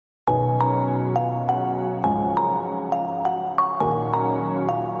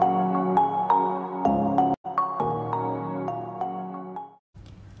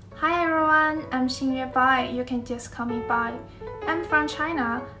Xinyue Bai, you can just call me Bai. I'm from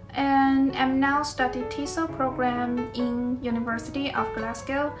China and I'm now studying TESOL program in University of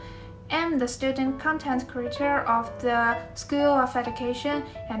Glasgow. I'm the student content creator of the School of Education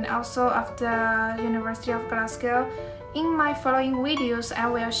and also of the University of Glasgow. In my following videos, I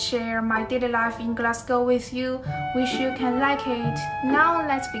will share my daily life in Glasgow with you. Wish you can like it. Now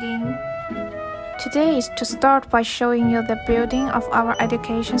let's begin. Today is to start by showing you the building of our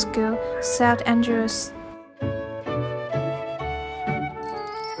education school, St. Andrews.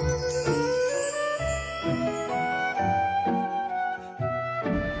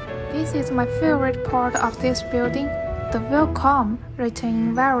 This is my favorite part of this building, the welcome, written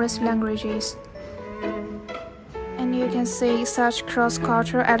in various languages. And you can see such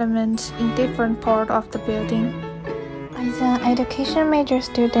cross-cultural elements in different parts of the building. As an education major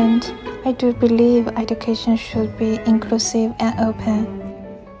student, I do believe education should be inclusive and open.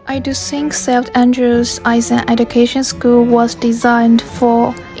 I do think St. Andrews as an education school was designed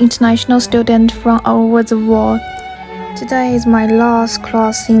for international students from all over the world. Today is my last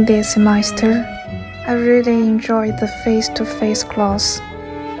class in this semester. I really enjoyed the face-to-face class.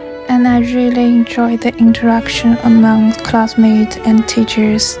 And I really enjoyed the interaction among classmates and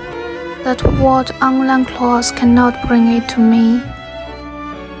teachers. That what online class cannot bring it to me.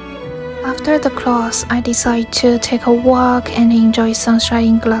 After the class, I decided to take a walk and enjoy sunshine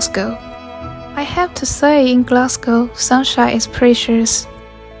in Glasgow. I have to say, in Glasgow, sunshine is precious.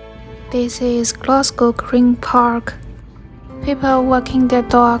 This is Glasgow Green Park. People walking their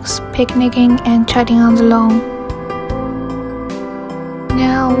dogs, picnicking and chatting on the lawn.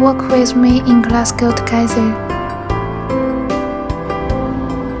 Now walk with me in Glasgow together.